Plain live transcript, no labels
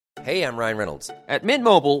Hey, I'm Ryan Reynolds. At Mint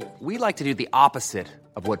Mobile, we like to do the opposite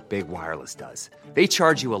of what Big Wireless does. They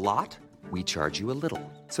charge you a lot, we charge you a little.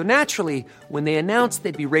 So naturally, when they announced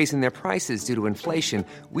they'd be raising their prices due to inflation,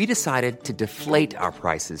 we decided to deflate our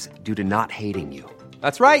prices due to not hating you.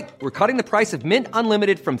 That's right. We're cutting the price of Mint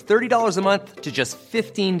Unlimited from $30 a month to just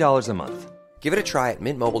 $15 a month. Give it a try at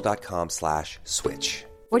mintmobile.com/switch.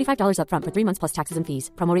 $45 up front for 3 months plus taxes and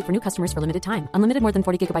fees. Promo rate for new customers for limited time. Unlimited more than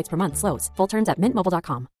 40 gigabytes per month. Slows full terms at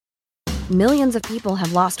mintmobile.com. Millions of people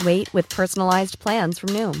have lost weight with personalized plans from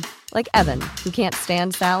Noom. Like Evan, who can't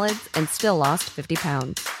stand salads and still lost 50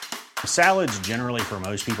 pounds. Salads generally for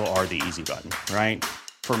most people are the easy button, right?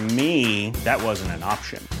 For me, that wasn't an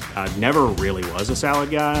option. I never really was a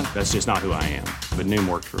salad guy. That's just not who I am. But Noom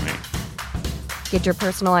worked for me. Get your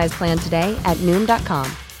personalized plan today at Noom.com.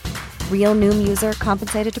 Real Noom user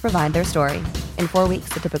compensated to provide their story. In 4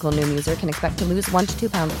 weeks, the typical Noom user can expect to lose 1 to 2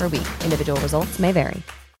 pounds per week. Individual results may vary.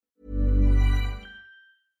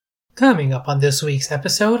 Coming up on this week's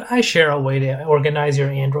episode, I share a way to organize your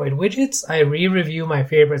Android widgets, I re-review my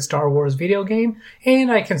favorite Star Wars video game,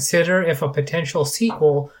 and I consider if a potential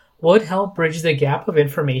sequel would help bridge the gap of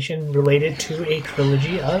information related to a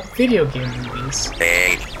trilogy of video game movies.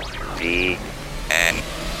 A-D-N.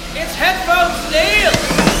 It's Headphones Neil!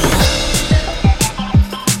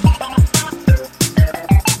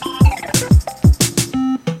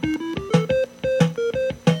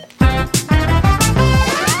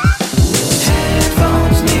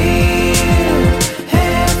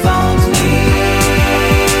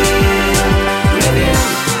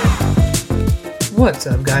 What's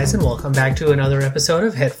up, guys, and welcome back to another episode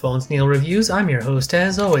of Headphones Neil Reviews. I'm your host,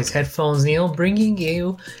 as always, Headphones Neil, bringing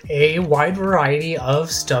you a wide variety of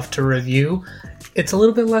stuff to review. It's a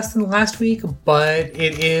little bit less than last week, but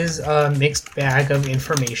it is a mixed bag of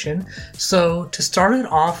information. So to start it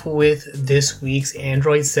off with this week's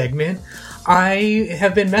Android segment, I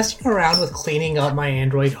have been messing around with cleaning up my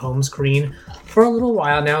Android home screen for a little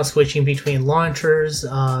while now, switching between launchers,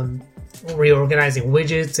 reorganizing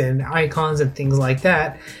widgets and icons and things like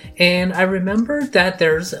that. And I remembered that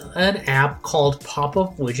there's an app called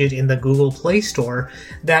Pop-Up Widget in the Google Play Store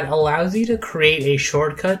that allows you to create a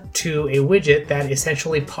shortcut to a widget that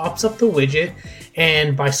essentially pops up the widget,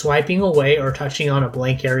 and by swiping away or touching on a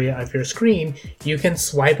blank area of your screen, you can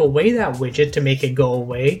swipe away that widget to make it go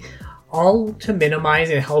away, all to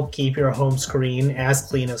minimize and help keep your home screen as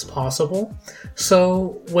clean as possible.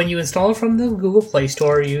 So when you install it from the Google Play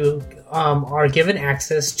Store, you are given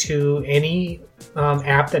access to any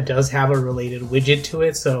app that does have a related widget to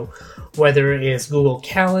it. So whether it's Google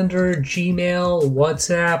Calendar, Gmail,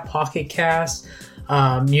 WhatsApp, Pocket Cast,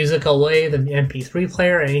 Musical.ly, the MP3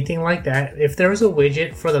 player, anything like that. If there's a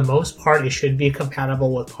widget, for the most part, it should be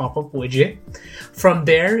compatible with Pop-Up Widget. From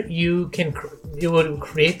there, you would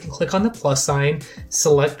click on the plus sign,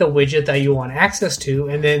 select the widget that you want access to,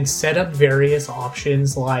 and then set up various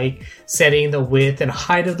options like setting the width and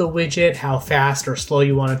height of the widget, how fast or slow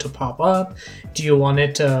you want it to pop up. Do you want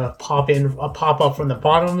it to pop up from the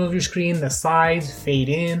bottom of your screen, the sides, fade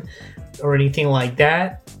in, or anything like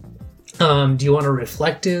that? Do you want a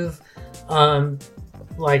reflective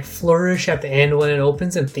like flourish at the end when it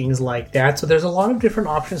opens and things like that? So there's a lot of different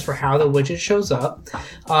options for how the widget shows up.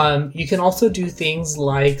 You can also do things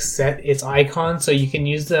like set its icon, so you can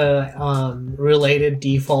use the related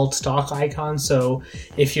default stock icon. So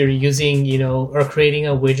if you're using, or creating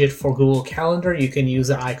a widget for Google Calendar, you can use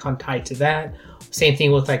the icon tied to that. Same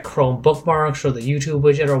thing with like Chrome bookmarks or the YouTube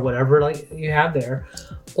widget or whatever like you have there.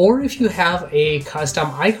 Or if you have a custom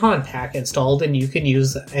icon pack installed, then you can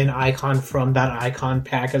use an icon from that icon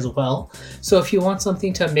pack as well. So if you want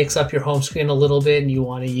something to mix up your home screen a little bit and you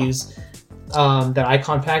want to use that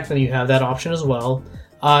icon pack, then you have that option as well.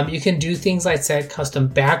 You can do things like set custom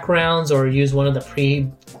backgrounds or use one of the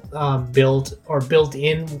built or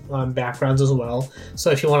built-in backgrounds as well. So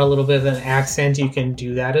if you want a little bit of an accent, you can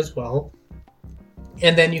do that as well.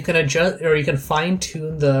 And then you can adjust, or you can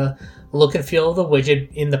fine-tune the look and feel of the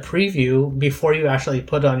widget in the preview before you actually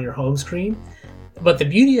put it on your home screen. But the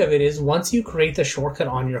beauty of it is, once you create the shortcut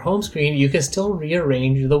on your home screen, you can still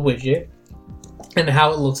rearrange the widget and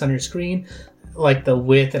how it looks on your screen, like the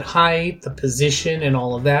width and height, the position, and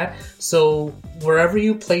all of that. So wherever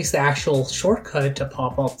you place the actual shortcut to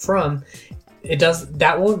pop up from,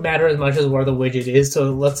 that won't matter as much as where the widget is.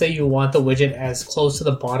 So let's say you want the widget as close to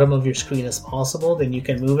the bottom of your screen as possible, then you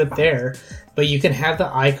can move it there, but you can have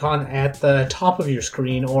the icon at the top of your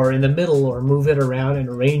screen or in the middle, or move it around and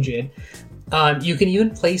arrange it. You can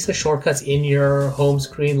even place the shortcuts in your home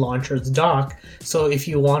screen launcher's dock. So if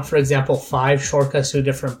you want, for example, 5 shortcuts to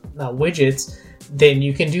different widgets, then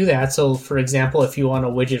you can do that. So for example, if you want a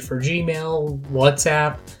widget for Gmail,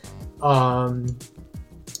 WhatsApp,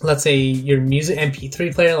 let's say your music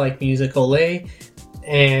MP3 player like Musical.ly,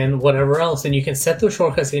 and whatever else, then you can set those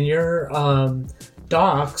shortcuts in your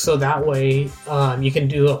dock, so that way you can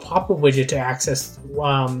do a pop-up widget to access,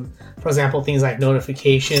 for example, things like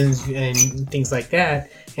notifications and things like that,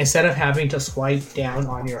 instead of having to swipe down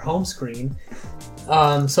on your home screen.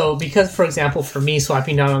 So because, for example, for me,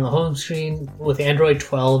 swiping down on the home screen with Android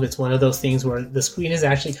 12, it's one of those things where the screen is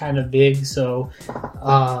actually kind of big. So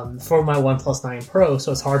for my OnePlus 9 Pro,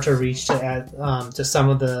 so it's hard to reach to some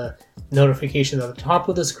of the notifications at the top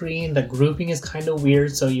of the screen. The grouping is kind of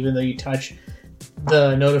weird. So even though you touch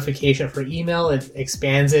the notification for email, it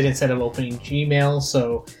expands it instead of opening Gmail.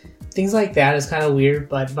 So things like that is kind of weird.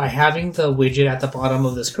 But by having the widget at the bottom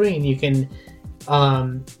of the screen, you can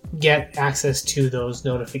get access to those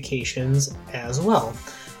notifications as well.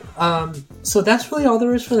 So that's really all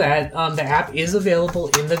there is for that. The app is available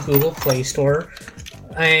in the Google Play Store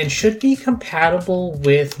and should be compatible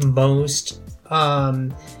with most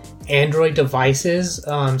Android devices.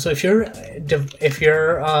 So if your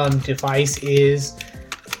device is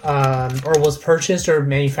or was purchased or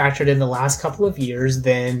manufactured in the last couple of years,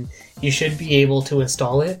 then you should be able to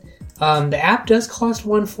install it. The app does cost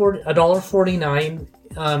 $1.49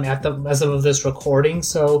 as of this recording,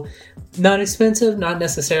 so not expensive, not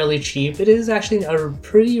necessarily cheap. It is actually a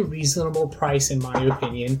pretty reasonable price, in my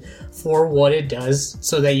opinion, for what it does,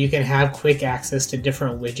 so that you can have quick access to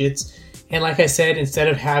different widgets. And like I said, instead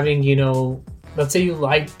of having, let's say you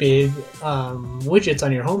like big widgets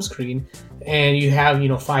on your home screen, and you have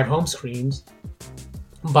 5 home screens,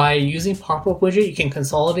 by using pop-up widget, you can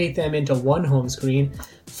consolidate them into one home screen,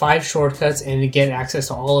 5 shortcuts, and get access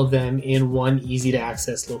to all of them in one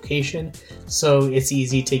easy-to-access location. So it's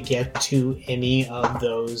easy to get to any of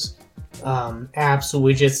those apps,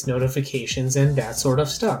 widgets, notifications, and that sort of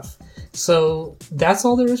stuff. So that's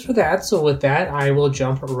all there is for that. So with that, I will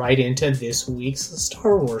jump right into this week's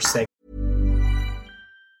Star Wars segment.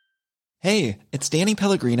 Hey, it's Danny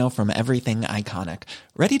Pellegrino from Everything Iconic.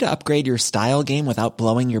 Ready to upgrade your style game without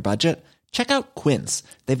blowing your budget? Check out Quince.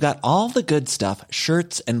 They've got all the good stuff,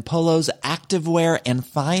 shirts and polos, activewear, and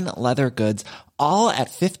fine leather goods, all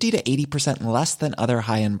at 50 to 80% less than other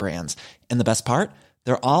high-end brands. And the best part?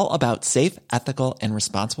 They're all about safe, ethical, and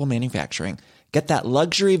responsible manufacturing. Get that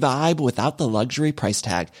luxury vibe without the luxury price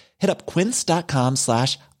tag. Hit up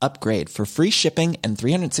quince.com/upgrade for free shipping and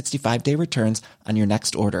 365-day returns on your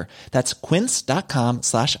next order. That's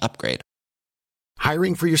quince.com/upgrade.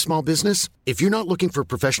 Hiring for your small business? If you're not looking for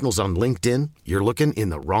professionals on LinkedIn, you're looking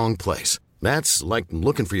in the wrong place. That's like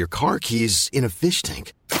looking for your car keys in a fish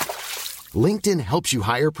tank. LinkedIn helps you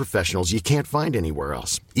hire professionals you can't find anywhere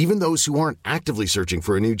else, even those who aren't actively searching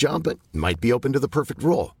for a new job but might be open to the perfect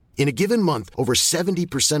role. In a given month, over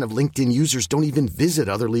 70% of LinkedIn users don't even visit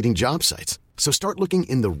other leading job sites. So start looking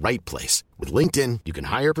in the right place. With LinkedIn, you can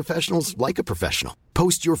hire professionals like a professional.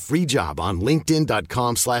 Post your free job on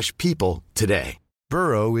linkedin.com/people today.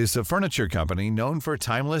 Burrow is a furniture company known for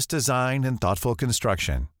timeless design and thoughtful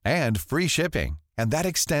construction, and free shipping, and that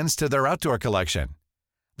extends to their outdoor collection.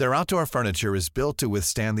 Their outdoor furniture is built to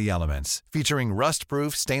withstand the elements, featuring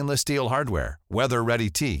rust-proof stainless steel hardware, weather-ready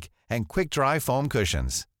teak, and quick-dry foam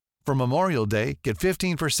cushions. For Memorial Day, get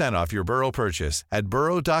 15% off your Burrow purchase at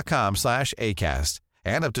burrow.com/acast,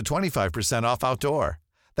 and up to 25% off outdoor.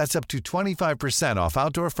 That's up to 25% off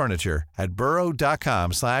outdoor furniture at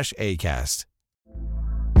burrow.com/acast.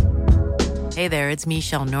 Hey there, it's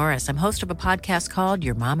Michelle Norris. I'm host of a podcast called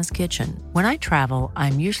Your Mama's Kitchen. When I travel,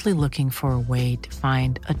 I'm usually looking for a way to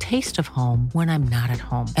find a taste of home when I'm not at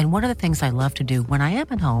home. And one of the things I love to do when I am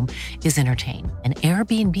at home is entertain. And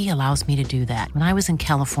Airbnb allows me to do that. When I was in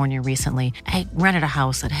California recently, I rented a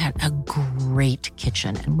house that had a great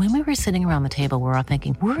kitchen. And when we were sitting around the table, we were all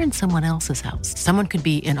thinking, we're in someone else's house. Someone could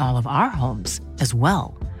be in all of our homes as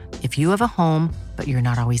well. If you have a home, but you're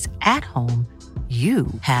not always at home, you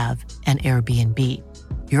have an Airbnb.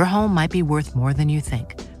 Your home might be worth more than you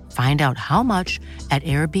think. Find out how much at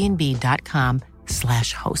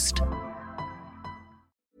airbnb.com/host.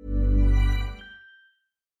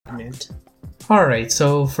 Alright,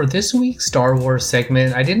 so for this week's Star Wars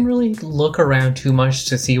segment, I didn't really look around too much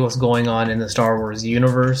to see what's going on in the Star Wars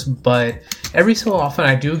universe, but every so often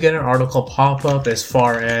I do get an article pop up as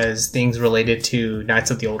far as things related to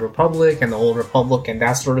Knights of the Old Republic and the Old Republic and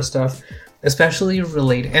that sort of stuff. Especially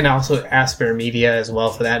related, and also Aspire Media as well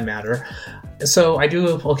for that matter. So I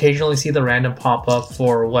do occasionally see the random pop-up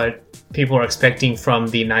for what people are expecting from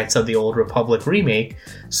the Knights of the Old Republic remake.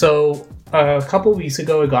 So a couple weeks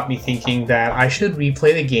ago, it got me thinking that I should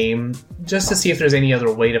replay the game just to see if there's any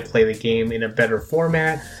other way to play the game in a better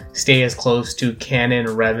format, stay as close to canon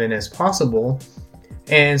Revan as possible.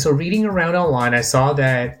 And so reading around online, I saw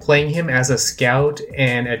that playing him as a scout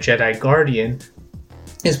and a Jedi Guardian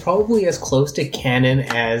is probably as close to canon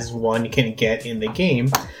as one can get in the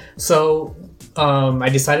game. So I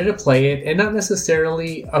decided to play it and not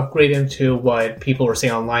necessarily upgrade him to what people were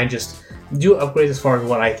saying online, just do upgrades as far as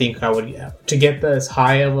what I think I would to get as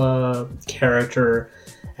high of a character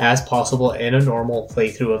as possible in a normal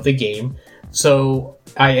playthrough of the game. So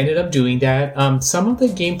I ended up doing that. Some of the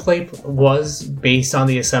gameplay was based on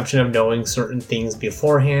the assumption of knowing certain things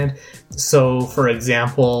beforehand. So, for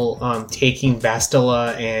example, taking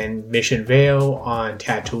Bastila and Mission Vale on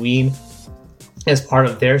Tatooine as part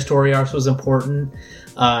of their story arcs was important.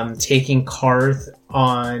 Taking Karth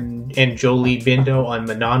and Jolee Bindo on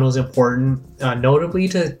Manaan was important, notably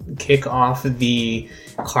to kick off the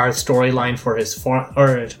Karth storyline for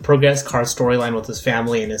or to progress Karth's storyline with his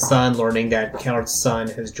family and his son, learning that Karth's son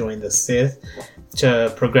has joined the Sith,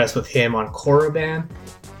 to progress with him on Korriban.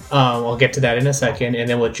 I'll get to that in a second. And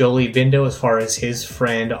then with Jolee Bindo, as far as his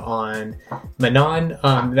friend on Manaan,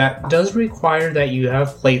 that does require that you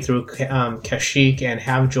have played through Kashyyyk and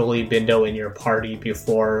have Jolee Bindo in your party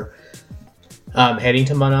before heading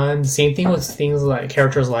to Manaan. Same thing with things like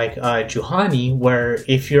characters like Juhani, where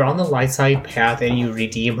if you're on the light side path and you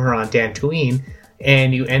redeem her on Dantooine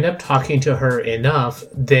and you end up talking to her enough,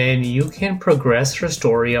 then you can progress her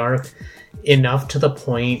story arc enough to the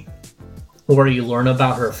point where you learn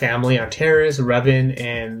about her family on Taris, Revan,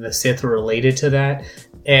 and the Sith are related to that,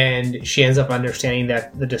 and she ends up understanding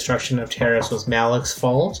that the destruction of Taris was Malik's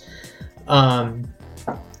fault.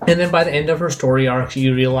 And then by the end of her story arc,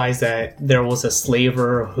 you realize that there was a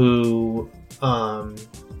slaver who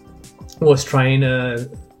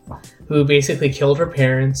basically killed her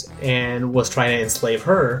parents and was trying to enslave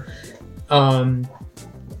her. And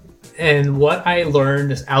what I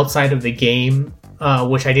learned outside of the game,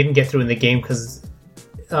 which I didn't get through in the game because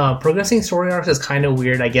progressing story arcs is kind of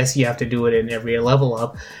weird. I guess you have to do it in every level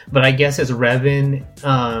up. But I guess it's Revan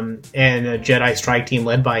and a Jedi strike team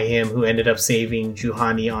led by him who ended up saving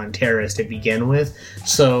Juhani on Taris to begin with.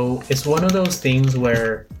 So it's one of those things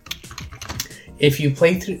where if you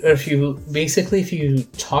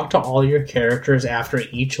talk to all your characters after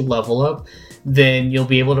each level up, then you'll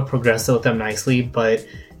be able to progress with them nicely. But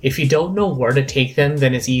if you don't know where to take them,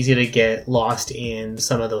 then it's easy to get lost in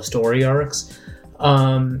some of those story arcs.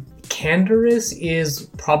 Canderous is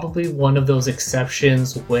probably one of those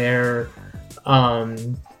exceptions where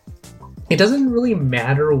it doesn't really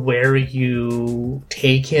matter where you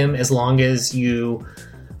take him as long as you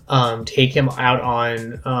take him out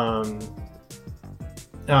on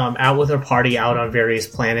out with a party out on various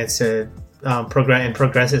planets to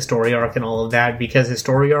progress his story arc and all of that, because his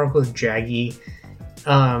story arc with Jaggy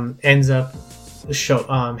ends up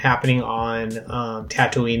happening on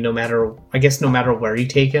Tatooine no matter where you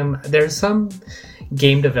take him. There's some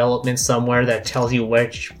game development somewhere that tells you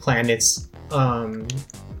which planets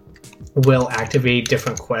will activate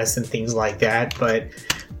different quests and things like that, but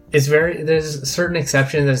there's certain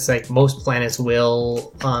exceptions. It's like most planets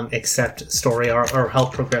will accept story arc or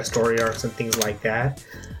help progress story arcs and things like that.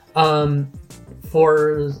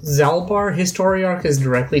 For Zalbar, his story arc is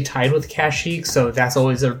directly tied with Kashyyyk, so that's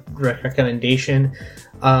always a recommendation.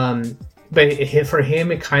 But for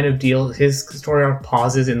him, it kind of his story arc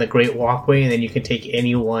pauses in the Great Walkway, and then you can take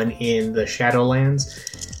anyone in the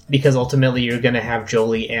Shadowlands, because ultimately you're going to have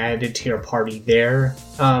Jolee added to your party there.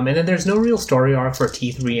 And then there's no real story arc for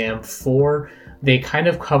T3M4. They kind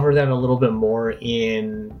of cover that a little bit more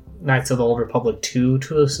in Knights of the Old Republic 2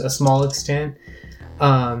 to a small extent.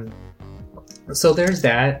 So there's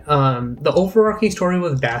that. The overarching story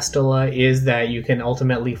with Bastila is that you can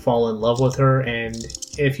ultimately fall in love with her, and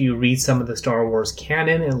if you read some of the Star Wars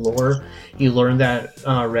canon and lore, you learn that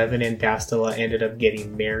Revan and Bastila ended up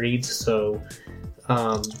getting married, so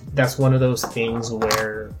that's one of those things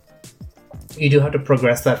where you do have to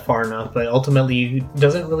progress that far enough, but ultimately it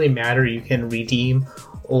doesn't really matter. You can redeem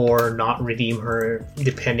or not redeem her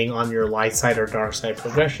depending on your light side or dark side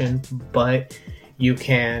progression, but you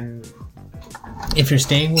can... If you're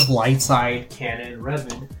staying with light side canon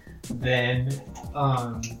Revan, then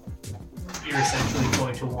you're essentially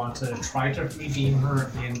going to want to try to redeem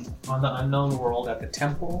her on the Unknown World at the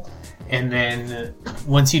temple, and then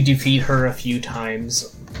once you defeat her a few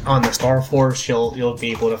times on the Star Force, you'll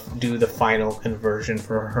be able to do the final conversion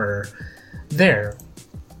for her there.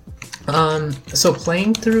 So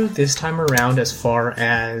playing through this time around, as far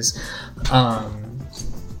as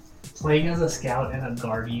playing as a scout and a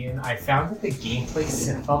guardian, I found that the gameplay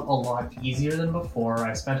felt a lot easier than before.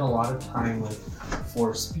 I spent a lot of time with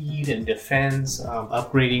force speed and defense,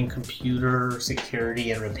 upgrading computer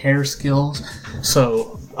security and repair skills.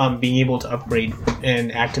 So being able to upgrade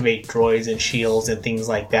and activate droids and shields and things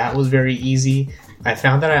like that was very easy. I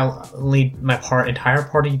found that my entire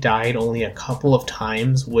party died only a couple of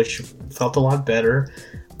times, which felt a lot better.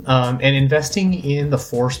 And investing in the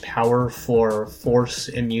force power for force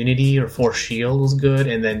immunity or force shield was good,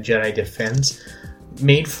 and then Jedi defense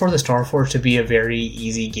made for the Star Force to be a very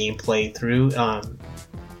easy gameplay through,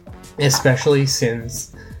 especially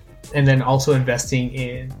since, and then also investing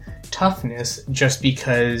in toughness just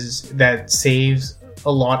because that saves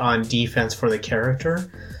a lot on defense for the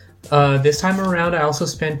character. This time around, I also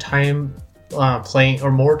spent time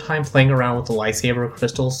more time playing around with the lightsaber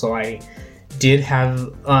crystals, so I did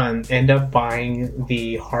have end up buying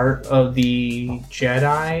the Heart of the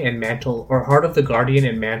Jedi and Mantle, or Heart of the Guardian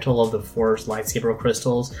and Mantle of the Force lightsaber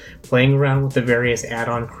crystals, playing around with the various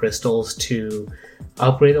add-on crystals to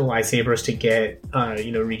upgrade the lightsabers to get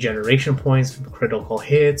regeneration points, critical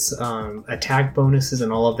hits, attack bonuses,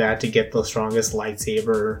 and all of that to get the strongest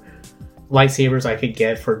lightsabers I could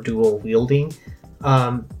get for dual wielding.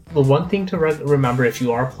 The one thing to remember if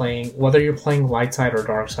you are playing, whether you're playing light side or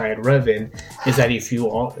dark side Revan, is that if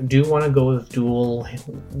you do want to go with dual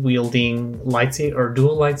wielding lightsaber or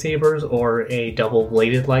dual lightsabers or a double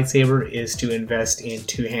bladed lightsaber, is to invest in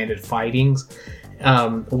two-handed fightings,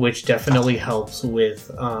 which definitely helps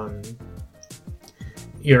with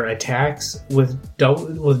your attacks. With dual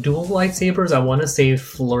lightsabers, I want to say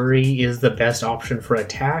Flurry is the best option for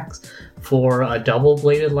attacks. For a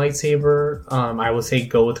double-bladed lightsaber, I would say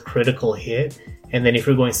go with critical hit, and then if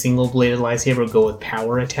you're going single-bladed lightsaber, go with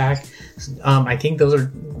power attack. I think those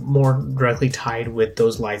are more directly tied with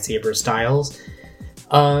those lightsaber styles.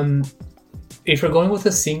 If you're going with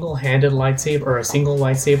a single-handed lightsaber or a single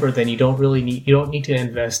lightsaber, then you don't need to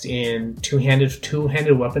invest in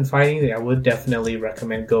two-handed weapon fighting. I would definitely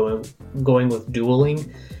recommend going with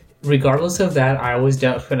dueling. Regardless of that, I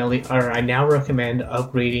now recommend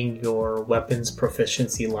upgrading your weapons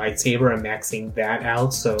proficiency lightsaber and maxing that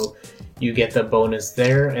out, so you get the bonus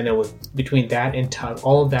there. And then between that and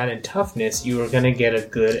all of that and toughness, you are going to get a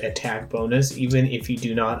good attack bonus, even if you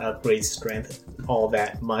do not upgrade strength all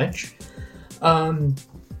that much.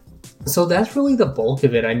 So that's really the bulk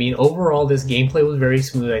of it. I mean, overall, this gameplay was very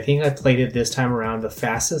smooth. I think I played it this time around the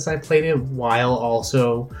fastest I played it, while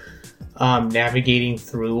also navigating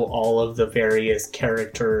through all of the various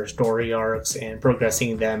character story arcs and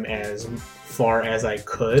progressing them as far as I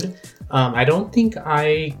could. I don't think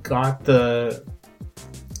I got the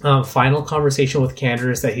final conversation with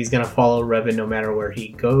Canderous that he's going to follow Revan no matter where he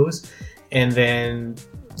goes. And then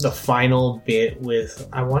the final bit with,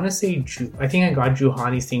 I want to say, I think I got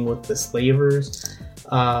Juhani's thing with the slavers.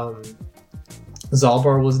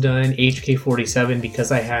 Zalbar was done. HK-47,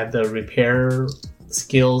 because I had the repair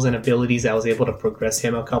skills and abilities, I was able to progress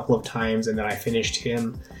him a couple of times, and then I finished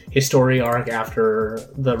his story arc after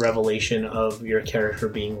the revelation of your character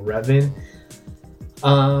being Revan.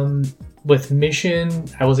 With Mission,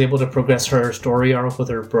 I was able to progress her story arc with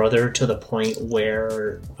her brother to the point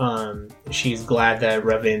where she's glad that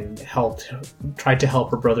Revan tried to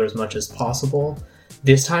help her brother as much as possible.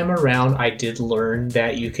 This time around, I did learn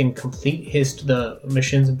that you can complete the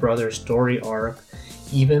Mission's brother story arc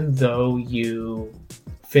even though you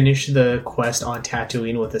finish the quest on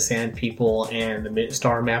Tatooine with the Sand People and the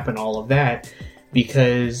star map and all of that,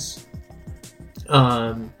 because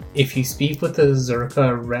if you speak with the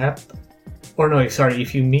Zerka rep,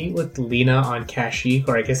 if you meet with Lena on Kashyyyk,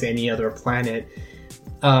 or I guess any other planet,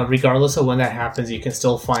 regardless of when that happens, you can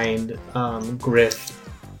still find Griff,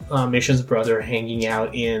 Mission's brother, hanging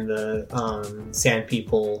out in the Sand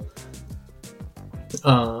People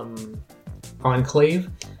enclave.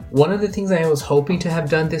 One of the things I was hoping to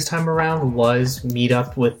have done this time around was meet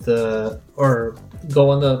up with make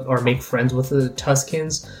friends with the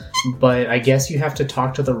Tuskens, but I guess you have to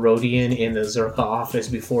talk to the Rodian in the Zerka office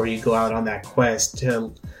before you go out on that quest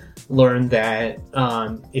to learn that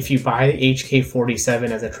if you buy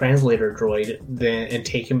HK-47 as a translator droid and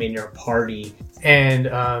take him in your party and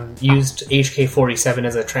used HK-47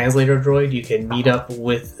 as a translator droid, you can meet up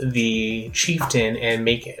with the chieftain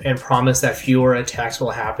and promise that fewer attacks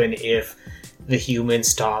will happen if the humans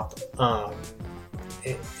stop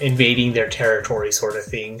invading their territory, sort of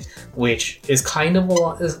thing, which is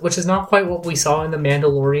not quite what we saw in The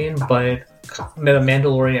Mandalorian, but The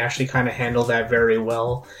Mandalorian actually kind of handled that very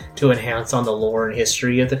well to enhance on the lore and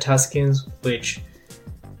history of the Tuskens, which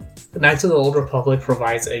Knights of the Old Republic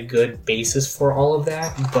provides a good basis for all of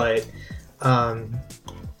that, but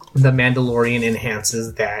The Mandalorian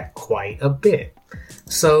enhances that quite a bit.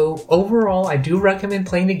 So overall, I do recommend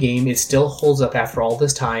playing the game. It still holds up after all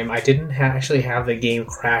this time. I didn't actually have the game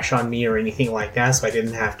crash on me or anything like that, so I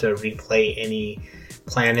didn't have to replay any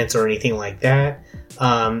planets or anything like that.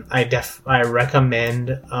 I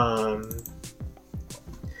recommend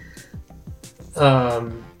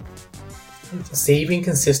saving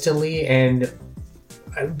consistently, and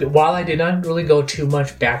while I did not really go too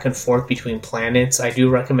much back and forth between planets, I do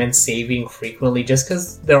recommend saving frequently, just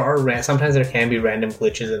because sometimes there can be random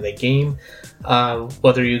glitches in the game,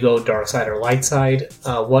 whether you go dark side or light side.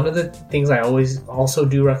 One of the things I always also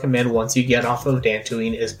do recommend once you get off of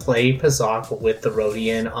Dantooine is play Pazaak with the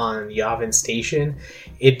Rodian on Yavin Station.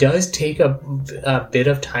 It does take a bit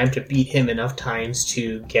of time to beat him enough times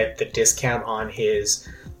to get the discount on his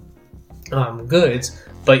goods,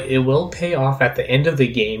 but it will pay off at the end of the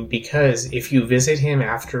game, because if you visit him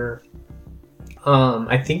after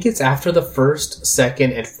I think it's after the 1st,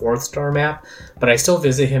 2nd, and 4th star map, but I still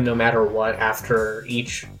visit him no matter what after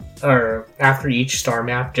each star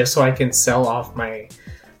map, just so I can sell off my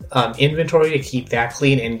inventory to keep that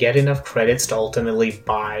clean and get enough credits to ultimately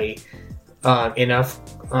buy enough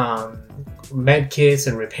med kits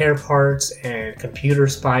and repair parts and computer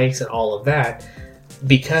spikes and all of that.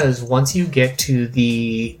 Because once you get to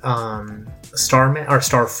the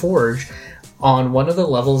Starforge, on one of the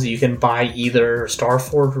levels you can buy either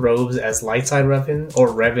Starforge robes as light side Revan or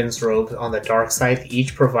Revan's robes on the dark side. They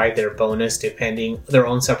each provide their own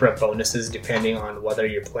separate bonuses depending on whether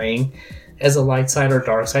you're playing as a light side or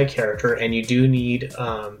dark side character. And you do need,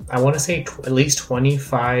 I want to say at least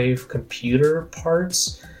 25 computer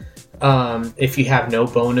parts if you have no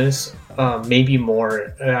bonus. Maybe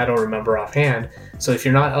more, I don't remember offhand. So if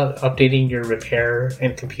you're not updating your repair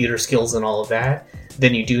and computer skills and all of that,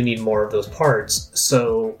 then you do need more of those parts.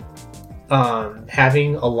 So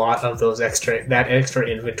having a lot of that extra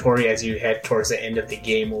inventory as you head towards the end of the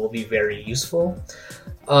game will be very useful.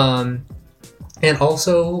 And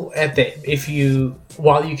also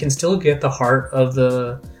while you can still get the Heart of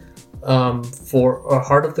the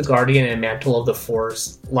Heart of the Guardian and Mantle of the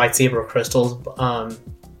Force lightsaber crystals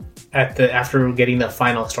after getting the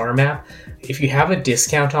final star map, if you have a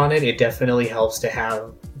discount on it, it definitely helps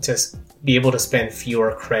to be able to spend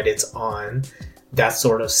fewer credits on that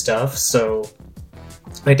sort of stuff. So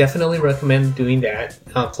I definitely recommend doing that,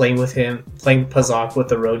 playing Pazaak with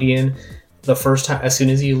the Rodian. The first time, as soon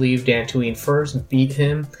as you leave Dantooine first, beat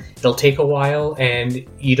him. It'll take a while, and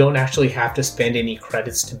you don't actually have to spend any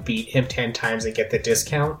credits to beat him 10 times and get the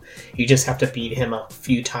discount. You just have to beat him a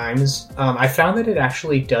few times. I found that it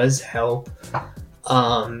actually does help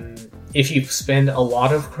if you spend a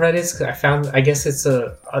lot of credits. I guess it's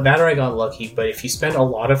that or I got lucky, but if you spend a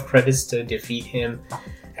lot of credits to defeat him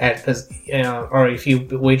or if you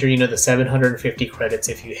wager, the 750 credits,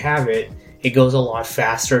 if you have it, it goes a lot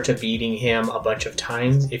faster to beating him a bunch of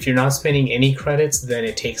times. If you're not spending any credits, then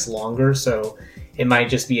it takes longer, so it might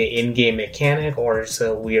just be an in-game mechanic or it's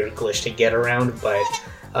a weird glitch to get around, but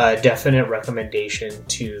definite recommendation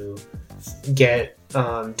to get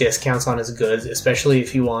discounts on his goods, especially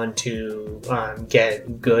if you want to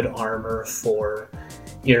get good armor for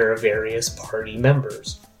your various party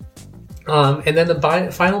members. And then the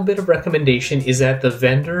final bit of recommendation is that the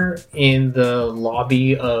vendor in the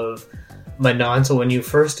lobby of Manon, so when you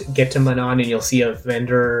first get to Manon and you'll see a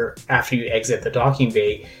vendor after you exit the docking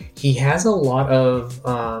bay, he has a lot of,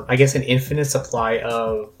 an infinite supply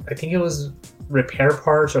of, I think it was repair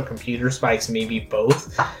parts or computer spikes, maybe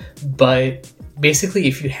both. But basically,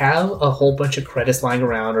 if you have a whole bunch of credits lying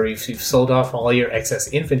around, or if you've sold off all your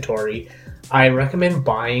excess inventory, I recommend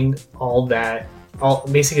buying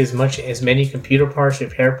basically as many computer parts,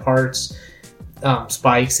 repair parts,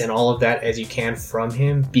 spikes, and all of that as you can from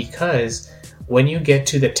him, because when you get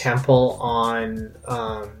to the temple on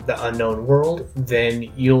the Unknown World,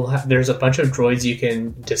 then there's a bunch of droids you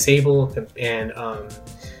can disable and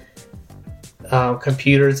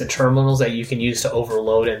computers and terminals that you can use to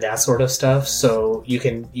overload and that sort of stuff. So you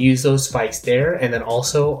can use those spikes there, and then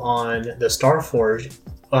also on the Starforge,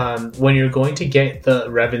 when you're going to get the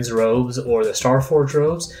Revan's robes or the Starforge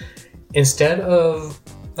robes, instead of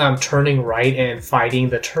turning right and fighting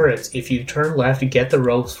the turrets, if you turn left, you get the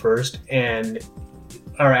robes first,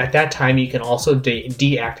 or at that time you can also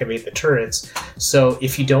deactivate the turrets. So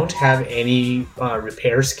if you don't have any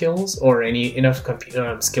repair skills or enough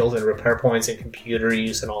skills and repair points and computer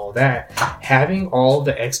use and all of that, having all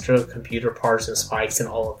the extra computer parts and spikes and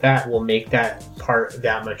all of that will make that part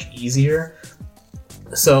that much easier.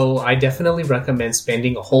 So I definitely recommend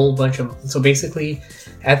spending a whole bunch of... So basically,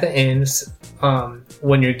 at the end,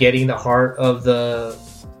 when you're getting the Heart of the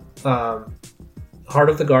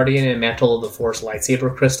Guardian and Mantle of the Force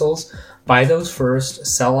lightsaber crystals, buy those first,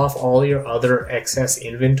 sell off all your other excess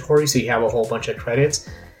inventory so you have a whole bunch of credits.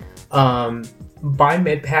 Buy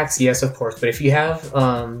med packs, yes, of course, but if you have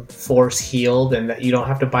Force Heal, then you don't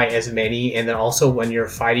have to buy as many. And then also when you're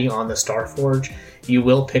fighting on the Starforge, you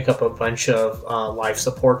will pick up a bunch of life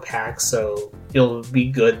support packs, so you'll be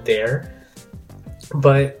good there.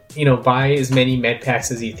 But, buy as many med packs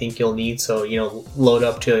as you think you'll need, so, load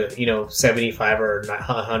up to, 75 or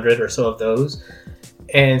 100 or so of those,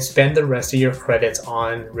 and spend the rest of your credits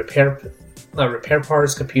on repair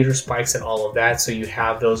parts, computer spikes, and all of that, so you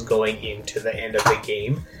have those going into the end of the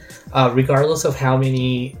game. Regardless of how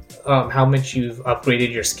much you've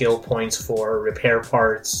upgraded your skill points for repair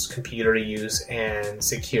parts, computer use, and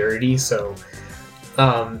security. So,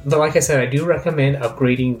 but like I said, I do recommend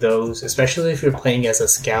upgrading those, especially if you're playing as a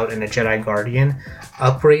scout and a Jedi Guardian.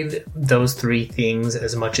 Upgrade those 3 things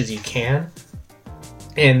as much as you can,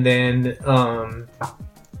 and then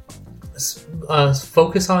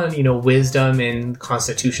focus on wisdom and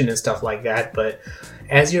constitution and stuff like that. But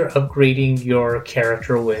as you're upgrading your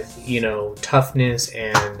character with toughness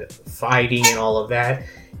and fighting and all of that,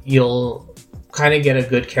 you'll kind of get a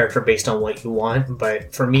good character based on what you want.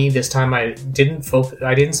 But for me this time, I didn't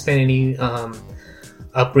spend any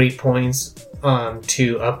upgrade points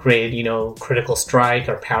to upgrade critical strike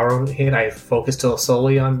or power hit. I focused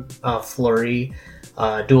solely on flurry,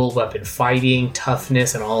 dual weapon fighting,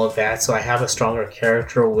 toughness, and all of that, so I have a stronger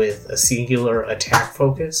character with a singular attack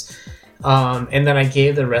focus. And then I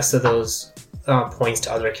gave the rest of those points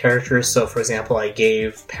to other characters. So for example, I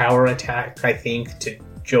gave power attack, I think, to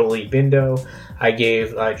Jolie Bindo. I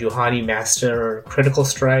gave Juhani Master critical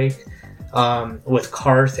strike. With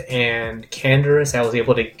Karth and Canderous, I was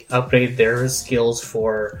able to upgrade their skills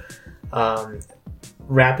for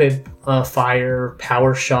rapid fire,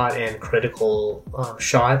 power shot, and critical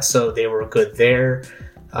shot, so they were good there.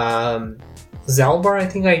 Zalbar, I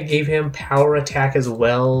think I gave him power attack as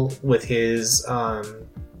well with his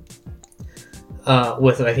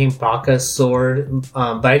with I think Baka's sword,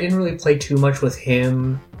 but I didn't really play too much with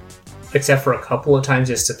him except for a couple of times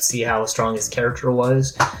just to see how strong his character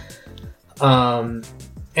was. And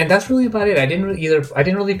that's really about it. I didn't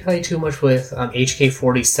really play too much with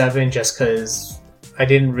HK-47 just because I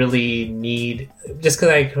didn't really need, just because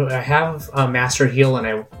I have Master Heal and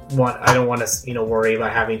I don't want to worry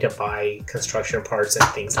about having to buy construction parts and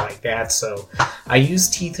things like that. So I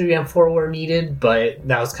used T3M4 where needed, but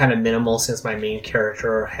that was kind of minimal since my main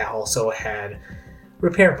character also had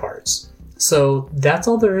repair parts. So that's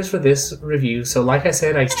all there is for this review. So like I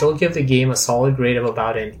said, I still give the game a solid grade of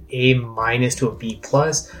about an A- to a B+.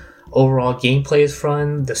 Overall gameplay is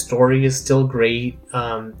fun. The story is still great.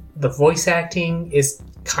 The voice acting is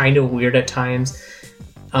kind of weird at times.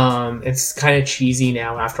 It's kind of cheesy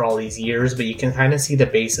now after all these years, but you can kind of see the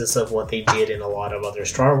basis of what they did in a lot of other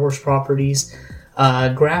Star Wars properties.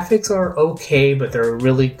 Graphics are okay, but they're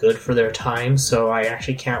really good for their time, so I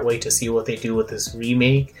actually can't wait to see what they do with this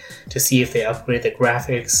remake, to see if they upgrade the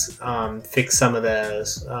graphics, fix some of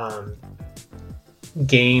the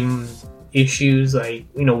game issues, like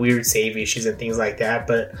weird save issues and things like that,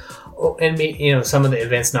 but some of the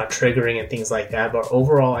events not triggering and things like that. But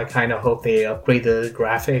overall, I kind of hope they upgrade the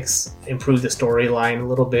graphics, improve the storyline a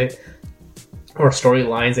little bit, or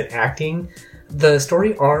storylines and acting. The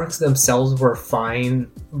story arcs themselves were fine,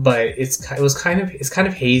 but it's kind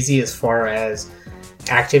of hazy as far as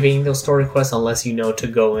activating those story quests unless you know to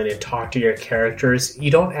go in and talk to your characters. You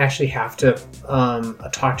don't actually have to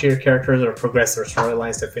talk to your characters or progress their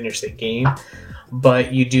storylines to finish the game,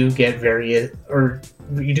 but you do get various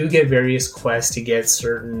quests to get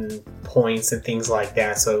certain points and things like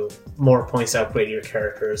that. So more points to upgrade your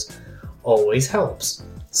characters always helps.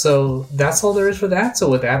 So that's all there is for that. So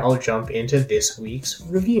with that, I'll jump into this week's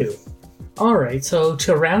review. Alright, so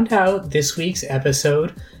to round out this week's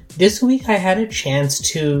episode, this week I had a chance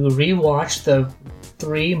to rewatch the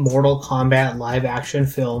 3 Mortal Kombat live action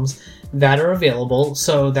films that are available.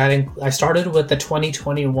 So I started with the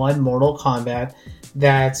 2021 Mortal Kombat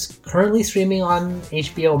that's currently streaming on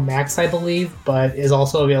HBO Max, I believe, but is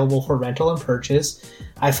also available for rental and purchase.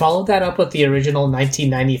 I followed that up with the original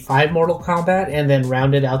 1995 Mortal Kombat and then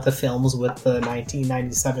rounded out the films with the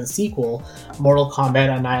 1997 sequel, Mortal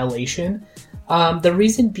Kombat Annihilation. The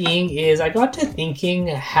reason being is I got to thinking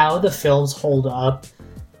how the films hold up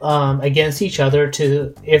against each other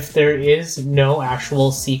if there is no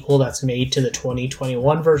actual sequel that's made to the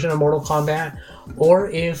 2021 version of Mortal Kombat, or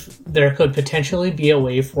if there could potentially be a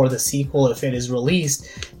way for the sequel, if it is released,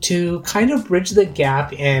 to kind of bridge the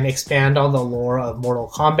gap and expand on the lore of Mortal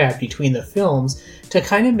Kombat between the films to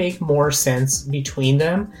kind of make more sense between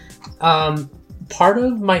them. Part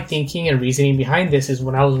of my thinking and reasoning behind this is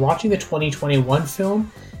when I was watching the 2021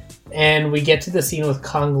 film, and we get to the scene with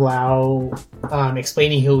Kung Lao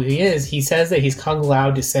explaining who he is. He says that he's Kung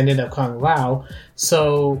Lao, descendant of Kung Lao.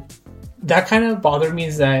 So that kind of bothered me,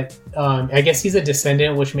 is that I guess he's a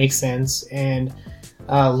descendant, which makes sense. And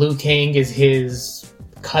Liu Kang is his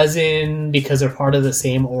cousin because they're part of the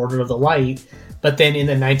same Order of the Light. But then in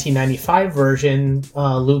the 1995 version,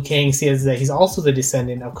 Liu Kang says that he's also the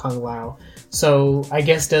descendant of Kung Lao. So I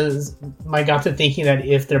guess I got to thinking that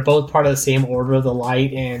if they're both part of the same Order of the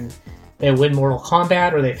Light and they win Mortal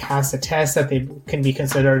Kombat or they pass the test, that they can be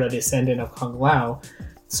considered a descendant of Kung Lao.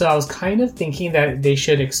 So I was kind of thinking that they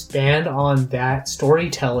should expand on that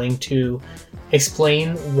storytelling to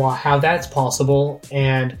explain how that's possible,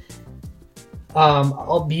 and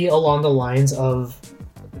I'll be along the lines of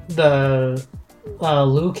the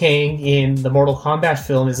Liu Kang in the Mortal Kombat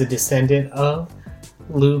film is a descendant of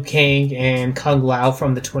Liu Kang and Kung Lao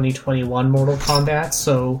from the 2021 Mortal Kombat.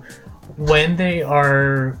 So when they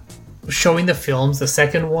are showing the films, the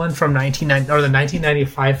second one from the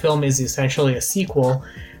 1995 film is essentially a sequel.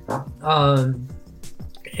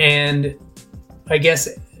 And I guess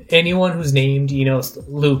anyone who's named,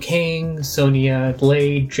 Liu Kang, Sonya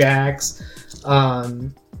Blade, Jax,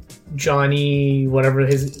 Johnny, whatever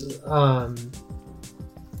his,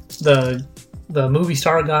 the movie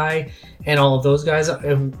star guy, and all of those guys,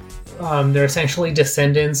 they're essentially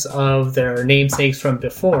descendants of their namesakes from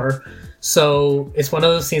before. So it's one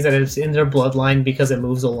of those things that it's in their bloodline because it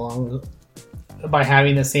moves along by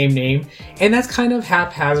having the same name. And that's kind of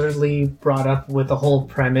haphazardly brought up with the whole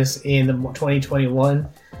premise in the 2021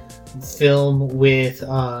 film with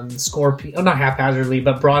Scorpion. Oh, not haphazardly,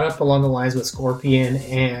 but brought up along the lines with Scorpion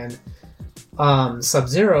and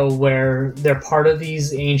Sub-Zero, where they're part of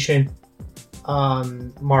these ancient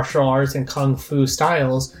martial arts and kung fu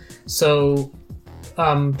styles. So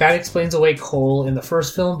that explains away Cole in the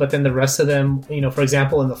first film, but then the rest of them, for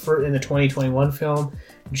example, in the 2021 film,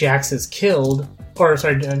 Jax isn't killed, but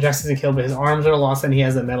his arms are lost and he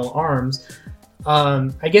has the metal arms.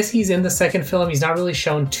 I guess he's in the second film. He's not really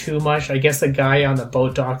shown too much. I guess the guy on the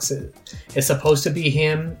boat docks is supposed to be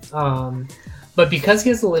him. But because he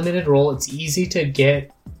has a limited role, it's easy to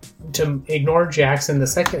ignore Jax in the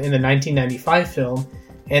 1995 film.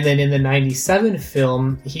 And then in the 97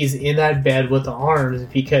 film, he's in that bed with the arms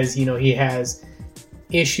because, he has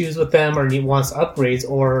issues with them or he wants upgrades.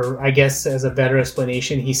 Or I guess as a better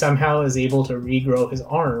explanation, he somehow is able to regrow his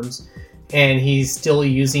arms. And he's still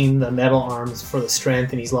using the metal arms for the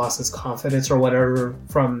strength, and he's lost his confidence or whatever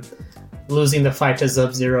from losing the fight to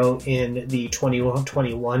Sub-Zero in the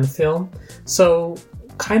 2021 film. So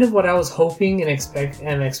kind of what I was hoping and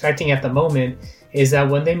expecting at the moment is that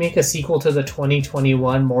when they make a sequel to the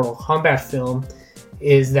 2021 Mortal Kombat film,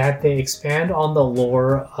 is that they expand on the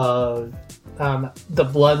lore of the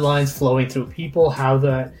bloodlines flowing through people, how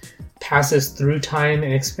that passes through time,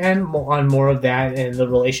 and expand on more of that and the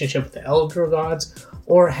relationship with the Elder Gods,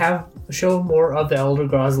 or show more of the Elder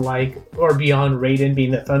Gods or beyond Raiden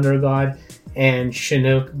being the Thunder God and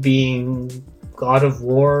Shinnok being God of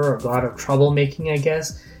War or God of Troublemaking, I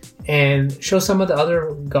guess, and show some of the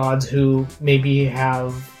other gods who maybe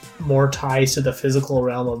have more ties to the physical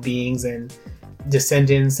realm of beings and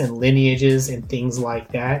descendants and lineages and things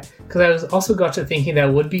like that. Because I also got to thinking that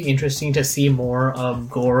it would be interesting to see more of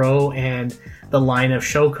Goro and the line of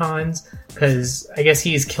Shokans, because I guess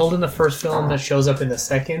he's killed in the first film that shows up in the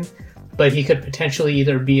second, but he could potentially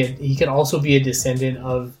he could also be a descendant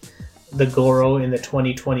of the Goro in the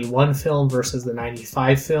 2021 film versus the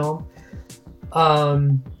 95 film.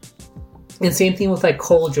 And same thing with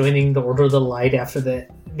Cole joining the Order of the Light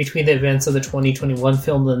between the events of the 2021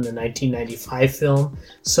 film and the 1995 film.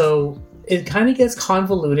 So it kind of gets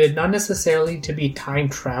convoluted, not necessarily to be time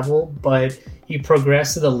travel, but you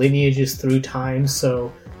progress the lineages through time,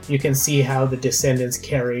 so you can see how the descendants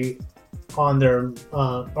carry on their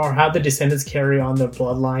bloodline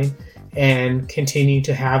and continue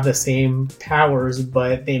to have the same powers,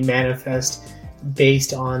 but they manifest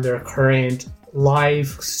based on their current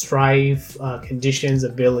life, strife, conditions,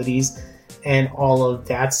 abilities, and all of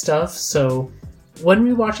that stuff. So when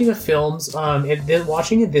rewatching the films,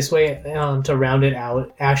 watching it this way to round it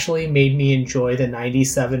out actually made me enjoy the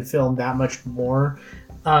 97 film that much more,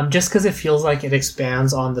 just because it feels like it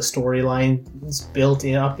expands on the storylines built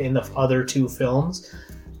up in the other two films.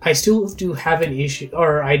 I still do have an issue,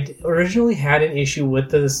 or I originally had an issue with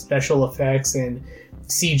the special effects and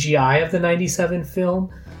CGI of the 97 film,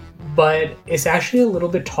 but it's actually a little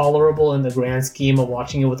bit tolerable in the grand scheme of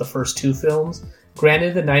watching it with the first two films.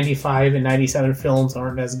 Granted, the 95 and 97 films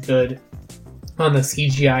aren't as good on the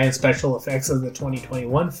CGI and special effects as the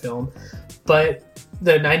 2021 film, but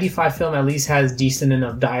the 95 film at least has decent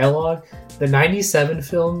enough dialogue. The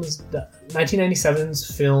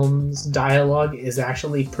 1997's film's dialogue is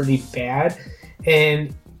actually pretty bad,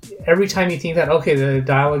 and every time you think that, okay, the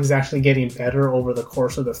dialogue is actually getting better over the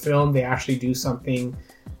course of the film, they actually do something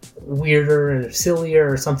weirder and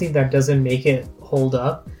sillier or something that doesn't make it hold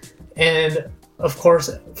up. And of course,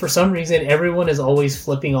 for some reason, everyone is always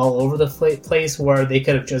flipping all over the place where they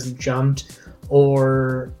could have just jumped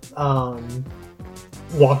or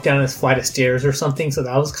walked down a flight of stairs or something, so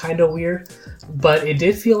that was kind of weird. But it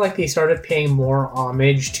did feel like they started paying more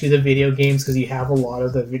homage to the video games, because you have a lot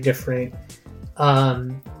of the different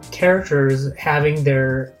characters having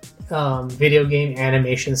their video game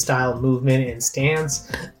animation style movement and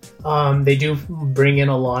stance. They do bring in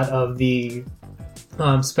a lot of the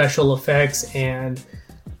special effects and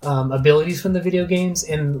abilities from the video games,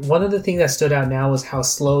 and one of the things that stood out now was how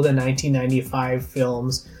slow the 1995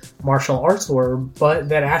 film's martial arts were, but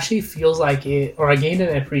that actually feels like it, or I gained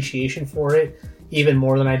an appreciation for it even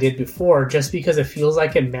more than I did before, just because it feels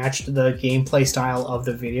like it matched the gameplay style of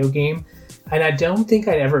the video game. And I don't think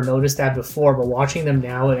I'd ever noticed that before, but watching them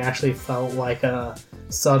now, it actually felt like a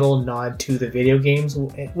subtle nod to the video games,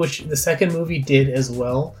 which the second movie did as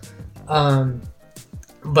well.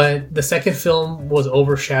 But the second film was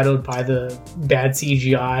overshadowed by the bad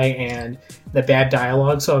CGI and the bad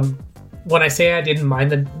dialogue. So when I say I didn't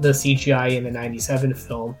mind the CGI in the 97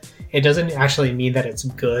 film, it doesn't actually mean that it's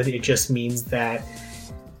good. It just means that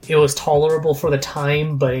it was tolerable for the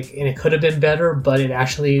time, and it could have been better, but it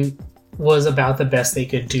actually was about the best they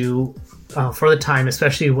could do for the time,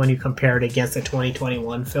 especially when you compare it against the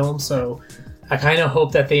 2021 film. So I kind of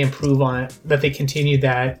hope that they improve on it, that they continue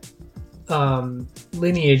that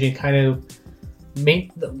lineage and kind of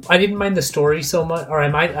I didn't mind the story so much, or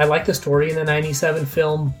I like the story in the 97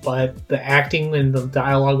 film, but the acting and the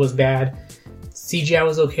dialogue was bad. CGI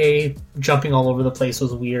was okay, jumping all over the place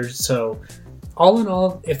was weird. So all in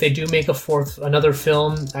all, if they do make another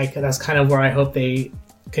film, that's kind of where I hope they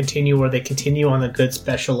continue, where they continue on the good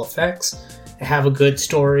special effects, have a good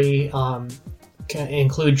story,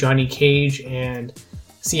 include Johnny Cage, and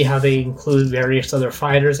see how they include various other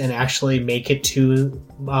fighters and actually make it to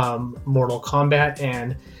Mortal Kombat,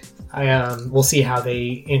 and we'll see how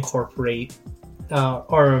they incorporate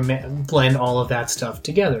or blend all of that stuff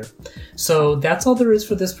together. So that's all there is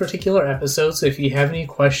for this particular episode. So if you have any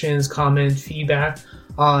questions, comments, feedback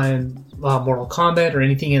on Mortal Kombat or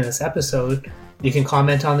anything in this episode, you can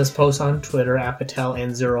comment on this post on Twitter at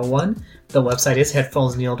PatelN01. The website is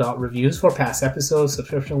headphonesneil.reviews for past episodes,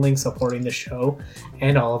 subscription links supporting the show,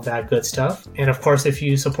 and all of that good stuff. And of course, if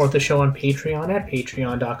you support the show on Patreon at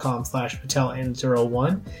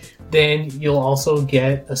patreon.com/PatelN01, then you'll also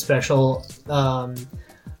get a special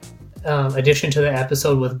addition to the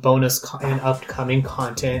episode with bonus and upcoming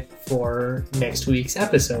content for next week's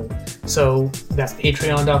episode. So that's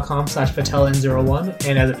patreon.com/PatelN01,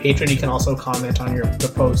 and as a patron you can also comment on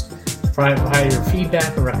the post, provide your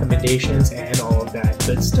feedback and recommendations and all of that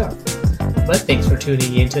good stuff. But thanks for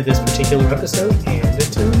tuning into this particular episode, and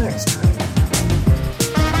until next time.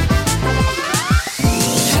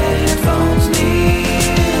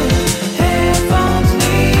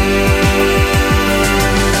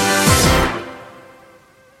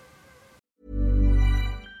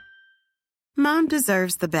 Mom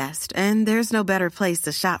deserves the best, and there's no better place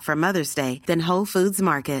to shop for Mother's Day than Whole Foods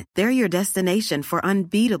Market. They're your destination for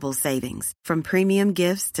unbeatable savings, from premium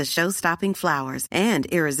gifts to show-stopping flowers and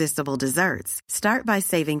irresistible desserts. Start by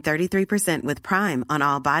saving 33% with Prime on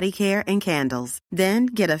all body care and candles. Then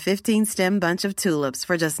get a 15-stem bunch of tulips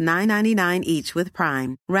for just $9.99 each with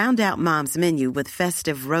Prime. Round out Mom's menu with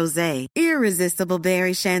festive rosé, irresistible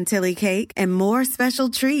berry chantilly cake, and more special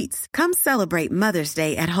treats. Come celebrate Mother's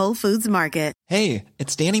Day at Whole Foods Market. Hey,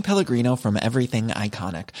 it's Danny Pellegrino from Everything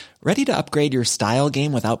Iconic. Ready to upgrade your style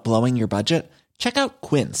game without blowing your budget? Check out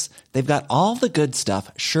Quince. They've got all the good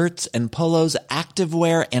stuff, shirts and polos,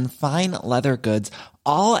 activewear, and fine leather goods,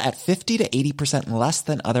 all at 50 to 80% less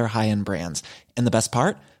than other high-end brands. And the best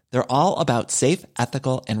part? They're all about safe,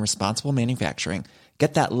 ethical, and responsible manufacturing.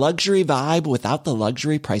 Get that luxury vibe without the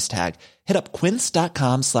luxury price tag. Hit up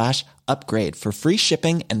quince.com/upgrade for free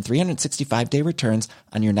shipping and 365-day returns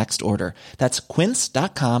on your next order. That's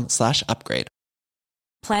quince.com/upgrade.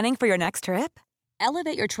 Planning for your next trip?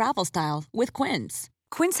 Elevate your travel style with Quince.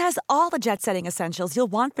 Quince has all the jet-setting essentials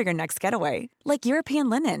you'll want for your next getaway, like European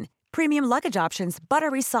linen, premium luggage options,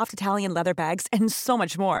 buttery soft Italian leather bags, and so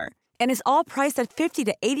much more. And is all priced at 50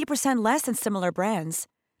 to 80% less than similar brands.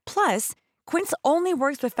 Plus, Quince only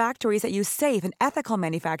works with factories that use safe and ethical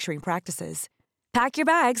manufacturing practices. Pack your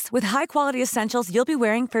bags with high-quality essentials you'll be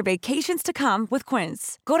wearing for vacations to come with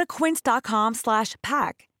Quince. Go to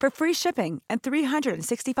quince.com/pack for free shipping and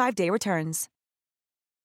 365-day returns.